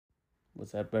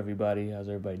What's up, everybody? How's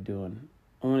everybody doing?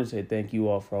 I want to say thank you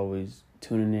all for always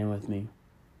tuning in with me.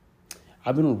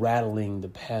 I've been rattling the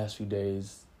past few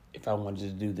days if I wanted to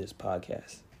do this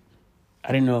podcast.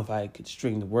 I didn't know if I could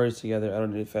string the words together. I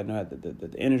don't know if I had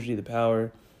the energy, the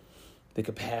power, the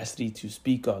capacity to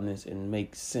speak on this and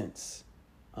make sense.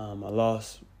 I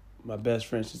lost my best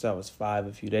friend since I was 5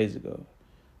 a few days ago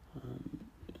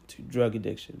to drug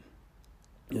addiction.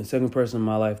 And the second person in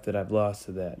my life that I've lost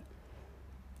to that.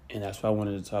 And that's what I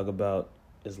wanted to talk about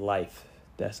is life.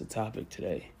 That's the topic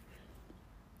today.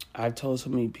 I've told so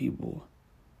many people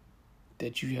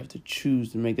that you have to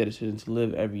choose to make that decision to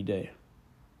live every day.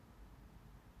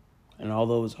 And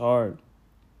although it's hard,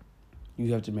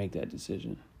 you have to make that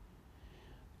decision.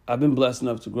 I've been blessed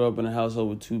enough to grow up in a household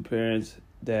with 2 parents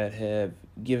that have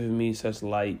given me such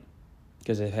light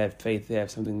because they've had faith, they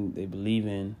have something they believe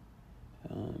in.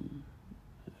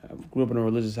 I grew up in a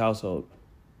religious household.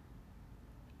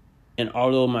 And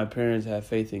although my parents had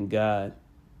faith in God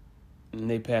and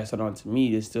they passed it on to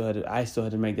me, I still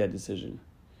had to make that decision.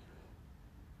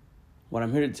 What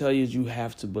I'm here to tell you is you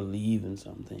have to believe in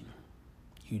something.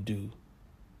 You do.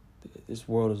 This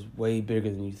world is way bigger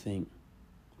than you think.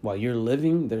 While you're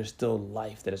living, there's still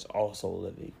life that is also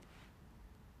living.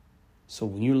 So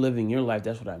when you're living your life,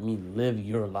 that's what I mean. Live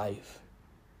your life.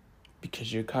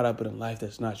 Because you're caught up in a life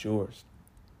that's not yours.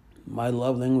 My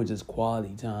love language is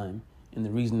quality time. And the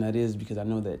reason that is because I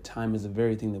know that time is the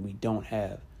very thing that we don't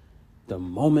have. The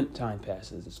moment time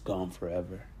passes, it's gone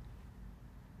forever.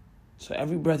 So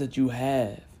every breath that you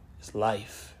have is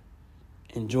life.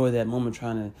 Enjoy that moment.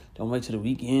 Don't wait till the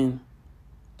weekend.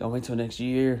 Don't wait till next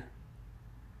year.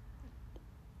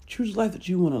 Choose the life that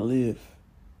you want to live.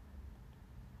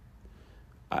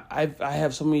 I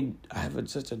have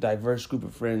such a diverse group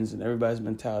of friends, and everybody's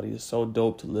mentality is so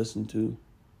dope to listen to.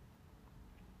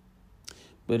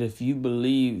 But if you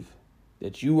believe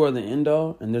that you are the end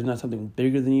all and there's not something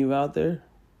bigger than you out there,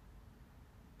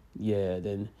 yeah,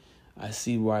 then I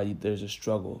see why there's a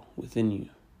struggle within you.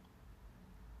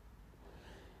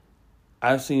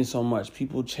 I've seen so much.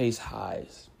 People chase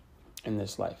highs in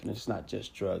this life, and it's not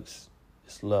just drugs.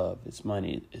 It's love, it's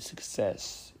money, it's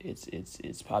success,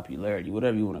 it's popularity,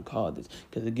 whatever you want to call it.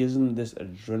 Because it gives them this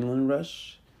adrenaline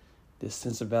rush, this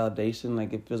sense of validation.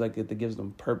 Like it feels like it gives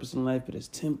them purpose in life, but it's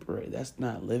temporary. That's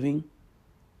not living.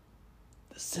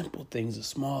 The simple things, the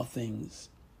small things.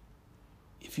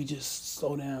 If you just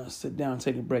slow down, sit down,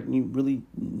 take a break, and you really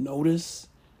notice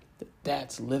that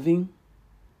that's living,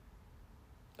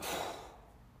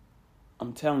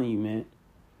 I'm telling you, man.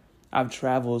 I've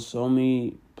traveled so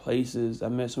many places.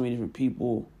 I've met so many different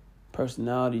people,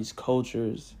 personalities,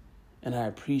 cultures, and I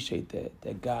appreciate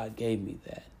that God gave me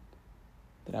that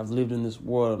I've lived in this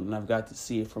world and I've got to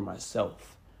see it for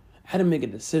myself. I had to make a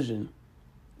decision.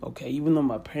 Okay, even though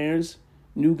my parents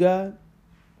knew God,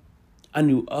 I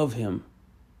knew of him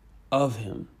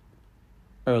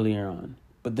earlier on.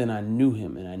 But then I knew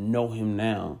him and I know him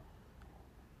now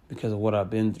because of what I've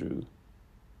been through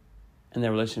and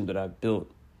the relationship that I've built.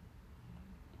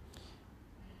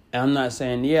 And I'm not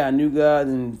saying, I knew God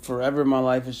and forever my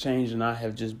life has changed and I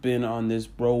have just been on this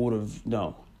road of,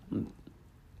 no.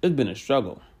 It's been a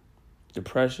struggle.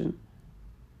 Depression.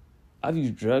 I've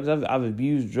used drugs. I've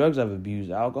abused drugs. I've abused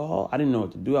alcohol. I didn't know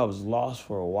what to do. I was lost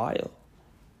for a while.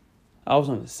 I was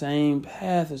on the same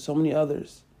path as so many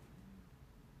others.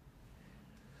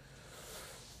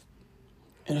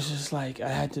 And it's just like I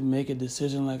had to make a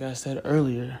decision, like I said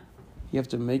earlier. You have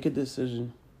to make a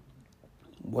decision.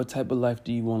 What type of life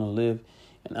do you want to live?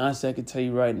 And honestly, I can tell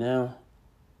you right now,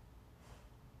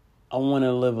 I want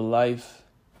to live a life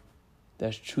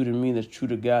that's true to me, that's true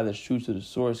to God, that's true to the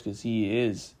source, because he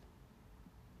is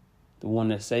the one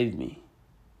that saved me.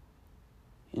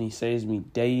 And he saves me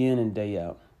day in and day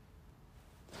out.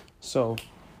 So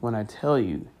when I tell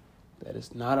you that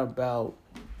it's not about,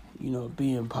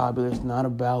 being popular, it's not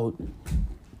about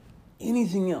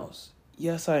anything else.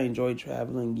 Yes, I enjoy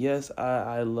traveling. Yes,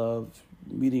 I love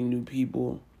meeting new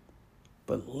people.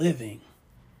 But living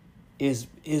is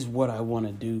what I want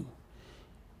to do.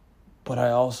 But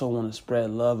I also want to spread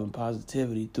love and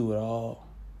positivity through it all.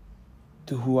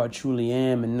 Through who I truly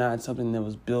am and not something that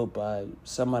was built by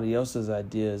somebody else's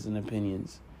ideas and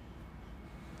opinions.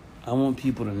 I want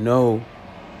people to know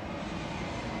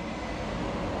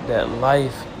that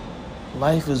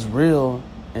life is real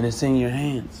and it's in your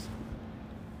hands.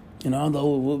 And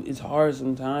although it's hard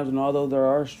sometimes and although there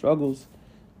are struggles,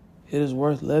 it is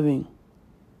worth living.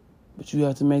 But you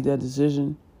have to make that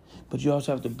decision. But you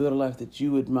also have to build a life that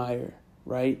you admire,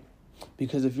 right?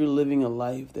 Because if you're living a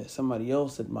life that somebody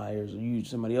else admires, or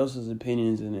somebody else's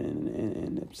opinions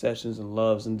and obsessions and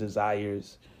loves and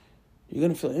desires, You're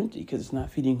going to feel empty because it's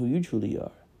not feeding who you truly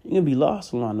are. You're going to be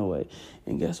lost along the way.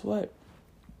 And guess what?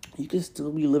 You can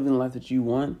still be living the life that you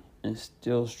want and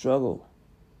still struggle.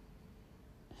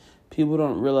 People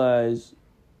don't realize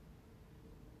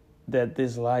that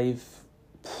this life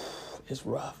is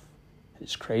rough.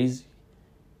 It's crazy.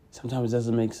 Sometimes it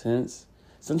doesn't make sense.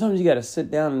 Sometimes you got to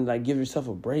sit down and like give yourself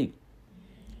a break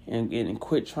and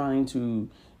quit trying to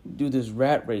do this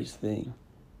rat race thing.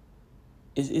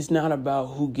 It's not about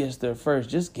who gets there first.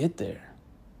 Just get there.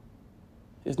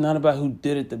 It's not about who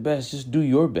did it the best. Just do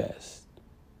your best.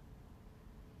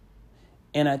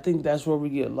 And I think that's where we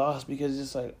get lost, because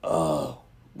it's like,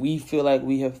 we feel like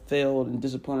we have failed and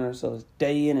disappointed ourselves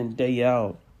day in and day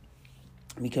out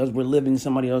because we're living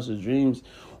somebody else's dreams,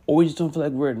 or we just don't feel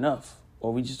like we're enough,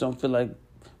 or we just don't feel like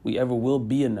we ever will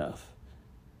be enough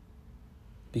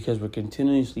because we're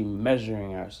continuously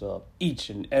measuring ourselves each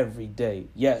and every day.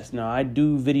 Yes, now I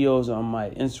do videos on my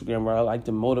Instagram where I like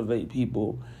to motivate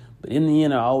people, but in the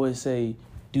end, I always say,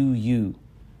 do you.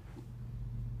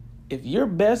 If your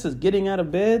best is getting out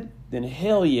of bed, then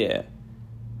hell yeah.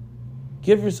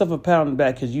 Give yourself a pat on the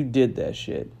back because you did that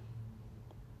shit.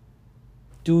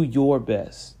 Do your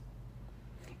best.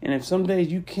 And if some days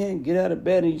you can't get out of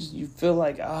bed and you feel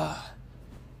like,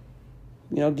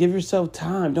 give yourself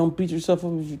time. Don't beat yourself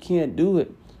up if you can't do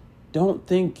it. Don't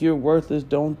think you're worthless.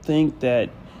 Don't think that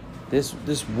this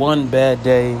one bad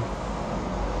day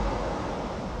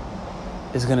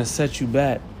is going to set you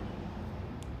back.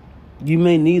 You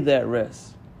may need that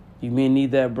rest. You may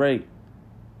need that break.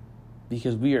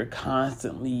 Because we are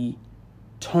constantly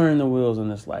turning the wheels in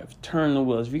this life. Turn the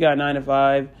wheels. If you got 9 to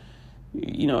 5,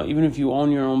 even if you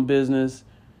own your own business,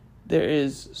 there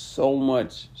is so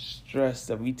much stress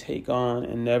that we take on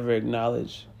and never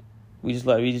acknowledge. We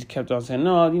just kept on saying,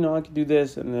 no, I can do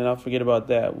this, and then I'll forget about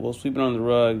that. We'll sweep it on the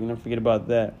rug, and I'll forget about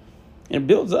that. And it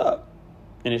builds up,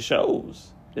 and it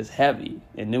shows. It's heavy,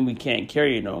 and then we can't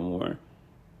carry it no more.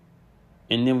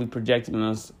 And then we project it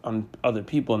on other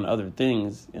people and other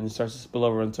things, and it starts to spill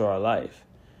over into our life.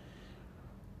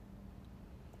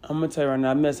 I'm going to tell you right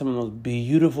now, I met some of those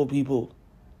beautiful people.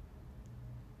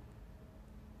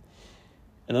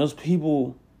 And those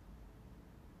people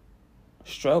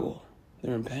struggle.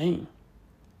 They're in pain.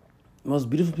 The most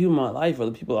beautiful people in my life are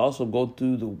the people that also go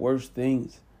through the worst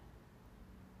things.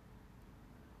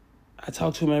 I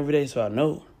talk to them every day, so I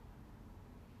know.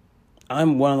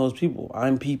 I'm one of those people.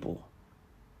 I'm people.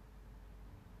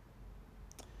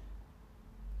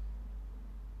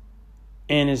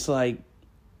 And it's like,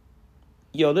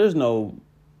 there's no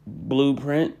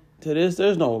blueprint to this.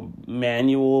 There's no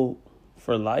manual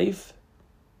for life.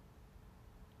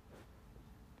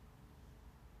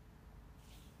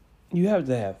 You have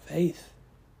to have faith.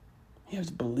 You have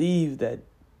to believe that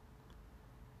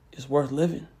it's worth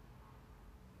living.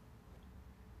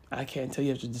 I can't tell you,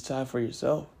 you have to decide for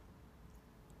yourself.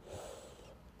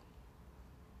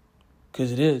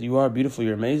 Because it is. You are beautiful.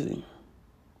 You're amazing.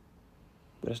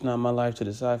 But it's not my life to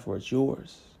decide for. It's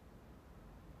yours.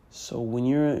 So when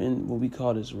you're in what we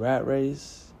call this rat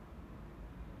race,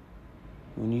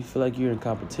 when you feel like you're in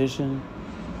competition,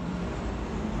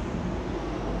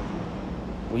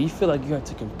 when you feel like you have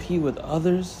to compete with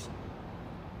others,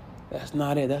 that's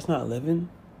not it. That's not living.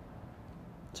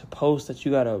 To post that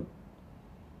you got a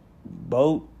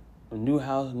boat, a new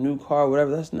house, a new car,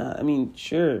 whatever, that's not,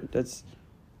 sure, that's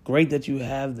great that you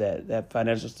have that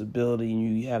financial stability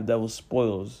and you have those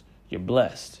spoils. You're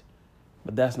blessed.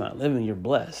 But that's not living. You're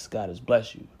blessed. God has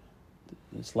blessed you.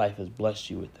 This life has blessed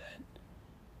you with that.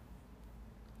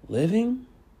 Living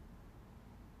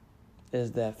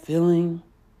is that feeling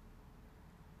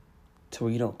to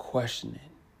where you don't question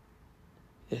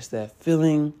it. It's that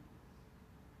feeling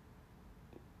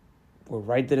where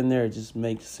right then and there it just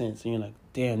makes sense. And you're like,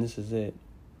 damn, this is it.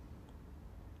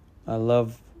 I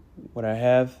love what I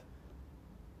have.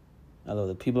 I love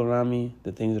the people around me,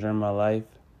 the things that are in my life.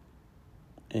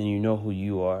 And you know who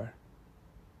you are.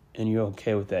 And you're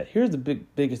okay with that. Here's the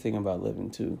biggest thing about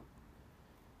living too.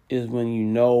 Is when you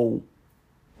know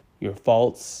your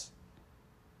faults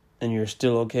and you're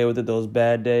still okay with it, those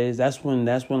bad days. That's when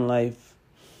life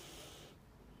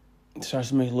starts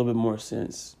to make a little bit more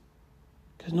sense.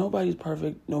 Because nobody's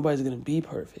perfect. Nobody's going to be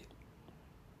perfect.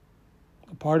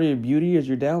 A part of your beauty is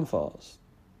your downfalls.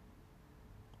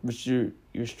 But you're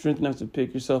strength enough to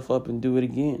pick yourself up and do it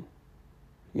again.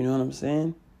 You know what I'm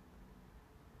saying?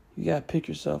 You got to pick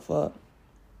yourself up.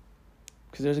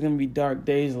 Because there's going to be dark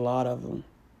days, a lot of them.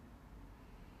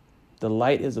 The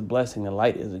light is a blessing. The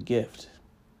light is a gift.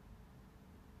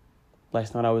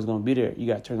 Light's not always going to be there. You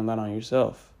got to turn the light on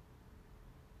yourself.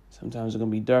 Sometimes it's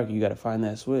going to be dark. You got to find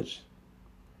that switch.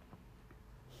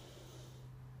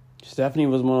 Stephanie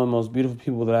was one of the most beautiful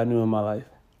people that I knew in my life.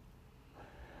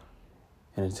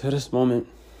 And until this moment,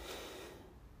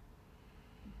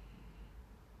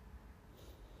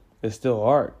 it's still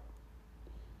hard,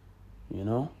 you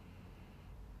know?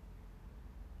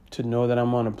 To know that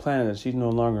I'm on a planet that she's no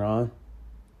longer on.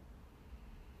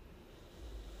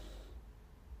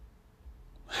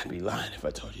 I'd be lying if I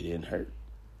told you it didn't hurt.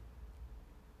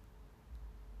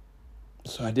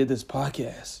 So I did this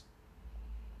podcast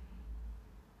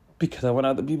because I want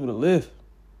other people to live.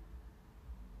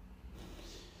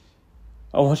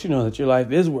 I want you to know that your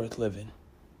life is worth living.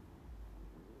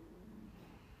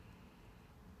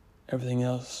 Everything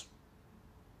else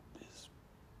is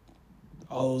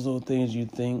all those little things you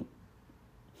think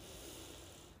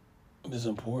is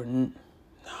important.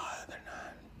 No, they're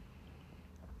not.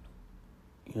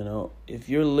 You know, if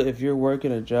you're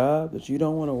working a job that you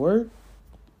don't want to work,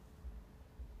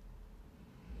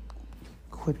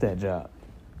 quit that job.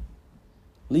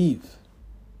 Leave.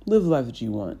 Live the life that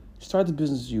you want. Start the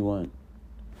business you want.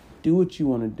 Do what you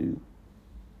want to do.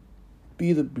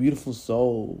 Be the beautiful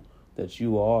soul that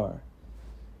you are.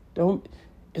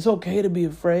 It's okay to be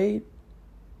afraid,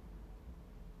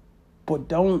 but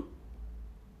don't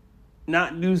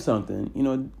not do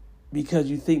something, because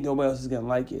you think nobody else is going to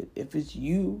like it. If it's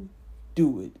you,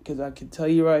 do it. Because I can tell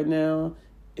you right now,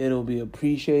 it'll be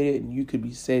appreciated and you could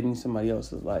be saving somebody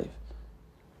else's life.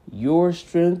 Your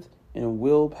strength and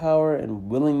willpower and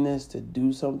willingness to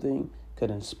do something could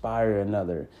inspire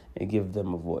another and give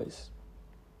them a voice.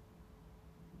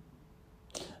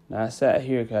 Now, I sat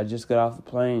here because I just got off the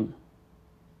plane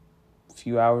a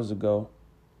few hours ago.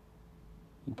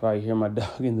 You probably hear my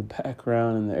dog in the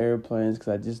background in the airplanes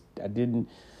because I didn't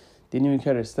even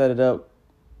care to set it up.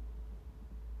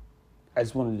 I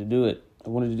just wanted to do it. I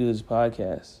wanted to do this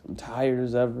podcast. I'm tired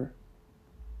as ever.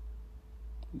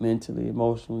 Mentally,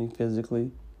 emotionally,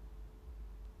 physically.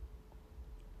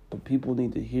 But people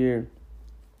need to hear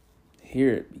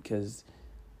it because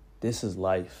this is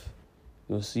life.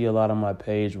 You'll see a lot on my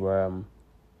page where I'm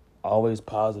always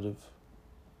positive.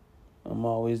 I'm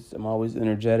always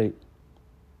energetic.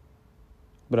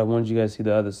 But I want you guys to see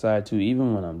the other side too.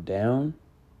 Even when I'm down,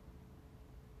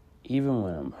 even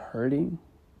when I'm hurting,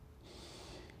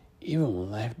 even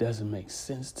when life doesn't make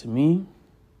sense to me,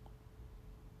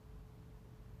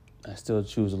 I still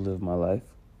choose to live my life.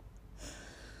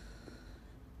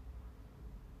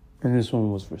 And this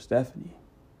one was for Stephanie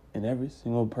and every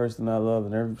single person I love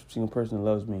and every single person that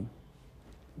loves me.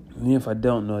 And even if I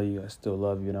don't know you, I still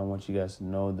love you. And I want you guys to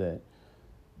know that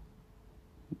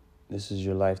this is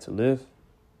your life to live.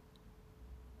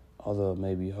 Although it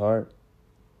may be hard,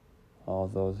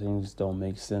 although things don't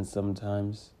make sense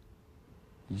sometimes,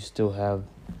 you still have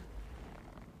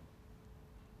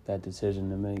that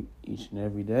decision to make each and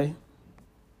every day.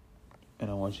 And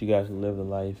I want you guys to live the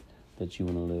life that you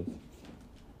want to live.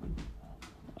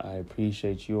 I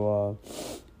appreciate you all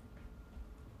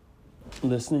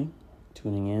listening,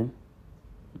 tuning in.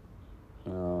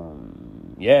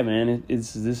 Yeah, man,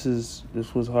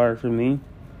 this was hard for me.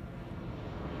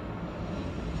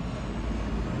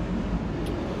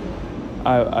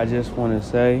 I just want to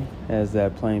say, as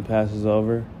that plane passes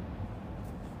over,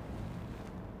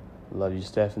 I love you,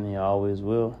 Stephanie. I always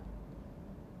will.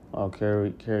 I'll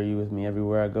carry you with me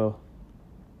everywhere I go.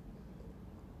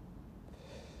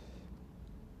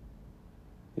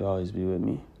 You'll always be with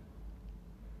me.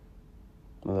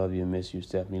 I love you and miss you,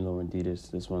 Stephanie Lauren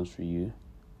Dedas. This one's for you.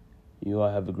 You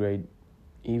all have a great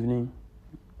evening.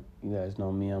 You guys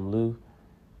know me, I'm Lou.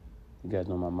 You guys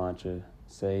know my mantra,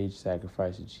 Sage,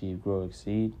 Sacrifice, Achieve, Grow,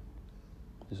 Exceed.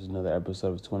 This is another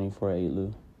episode of 24/8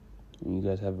 Lou. And you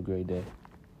guys have a great day.